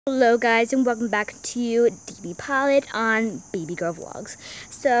Hello guys, and welcome back to DB Pilot on Baby Girl Vlogs.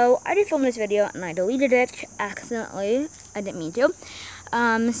 So I did film this video and I deleted it accidentally. I didn't mean to.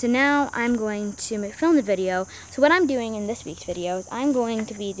 So now I'm going to film the video. So what I'm doing in this week's video is I'm going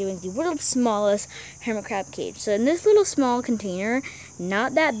to be doing the world's smallest hermit crab cage. So in this little small container,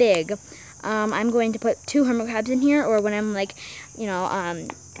 not that big, I'm going to put 2 hermit crabs in here, or when I'm like,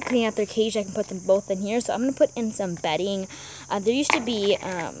 cleaning out their cage, I can put them both in here. So I'm going to put in some bedding. There used to be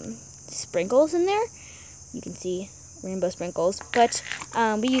sprinkles in there. You can see rainbow sprinkles, but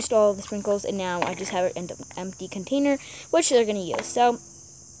we used all of the sprinkles, and now I just have an empty container, which they're going to use. So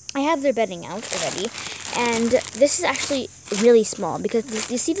I have their bedding out already, and this is actually really small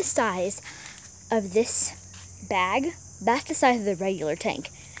because you see the size of this bag? That's the size of the regular tank.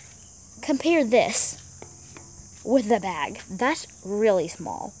 Compare this with the bag. That's really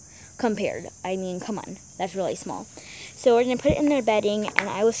small compared. I mean, come on. That's really small. So we're going to put it in their bedding, and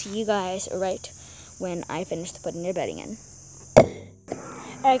I will see you guys right when I finish putting their bedding in.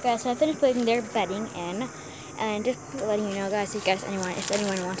 Alright guys, so I finished putting their bedding in, and just letting you know guys, if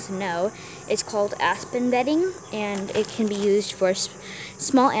anyone wants to know, it's called aspen bedding, and it can be used for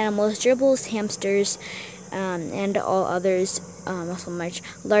small animals, gerbils, hamsters, and all others, also much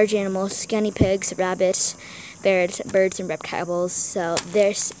large animals, guinea pigs, rabbits, birds, and reptiles. So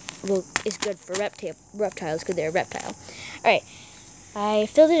this is good for reptiles because they're a reptile. Alright, I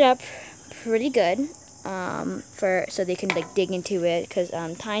filled it up pretty good so they can like dig into it, because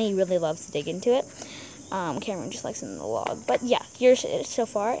Tiny really loves to dig into it. Cameron just likes it in the log. But yeah, here's it so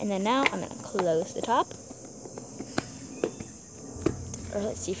far, and then now I'm going to close the top. Or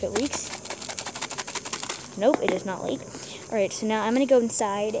let's see if it leaks. Nope, it does not leak. Alright, so now I'm going to go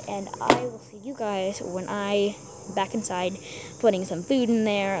inside, and I will see you guys when I back inside, putting some food in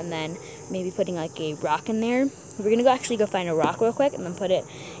there, and then maybe putting like a rock in there. We're going to actually go find a rock real quick, and then put it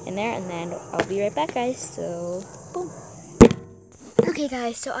in there, and then I'll be right back, guys. So, boom. Okay,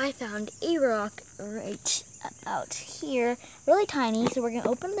 guys, so I found a rock right about here. Really tiny, so we're going to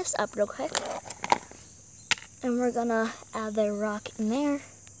open this up real quick. And we're going to add the rock in there.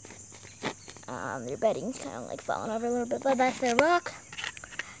 Their bedding's kind of like falling over a little bit, but that's their rock.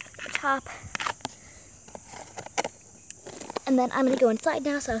 The top. And then I'm going to go inside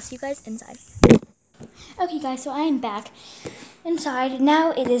now, so I'll see you guys inside. Okay, guys, so I am back inside.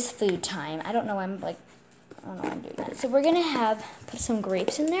 Now it is food time. I don't know why I'm doing that. So we're going to put some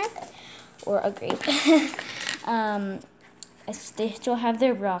grapes in there, or a grape. They still have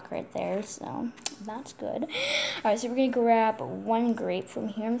their rock right there, so that's good. Alright, so we're going to grab 1 grape from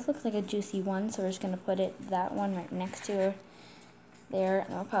here. This looks like a juicy one, so we're just going to put that one right next to her there.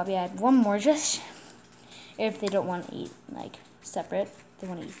 And I'll probably add 1 more, just if they don't want to eat like separate. They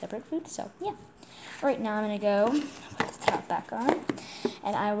want to eat separate food, so yeah. Alright, now I'm going to go put the top back on,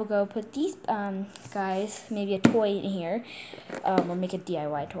 and I will go put these guys, maybe a toy in here, or make a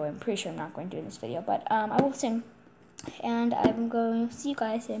DIY toy. I'm pretty sure I'm not going to do in this video, but I will soon. And I'm going to see you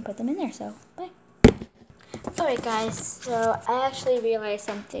guys and put them in there, so bye. Alright guys, so I actually realized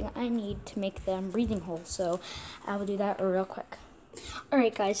something. I need to make them breathing holes, so I will do that real quick.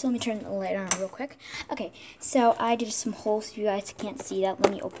 Alright guys, so let me turn the light on real quick. Okay, so I did some holes. If you guys can't see that,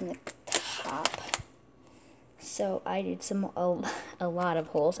 let me open the top. So I did a lot of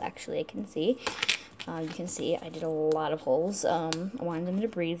holes, actually. I can see. You can see I did a lot of holes. I wanted them to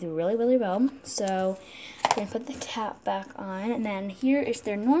breathe really, really well. So I'm going to put the top back on, and then here is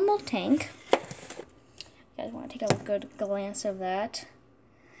their normal tank. You guys want to take a good glance of that.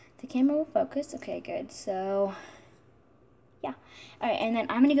 The camera will focus. Okay, good. So yeah. Alright, and then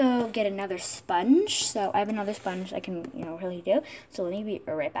I'm going to go get another sponge. So I have another sponge I can, really do. So let me be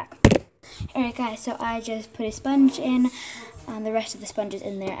right back. Alright guys, so I just put a sponge in. The rest of the sponge is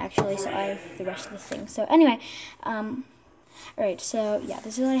in there actually, so I have the rest of the thing. So anyway, alright, so yeah,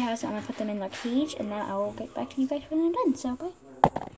 this is what I have. So I'm going to put them in their cage, and then I will get back to you guys when I'm done. So bye.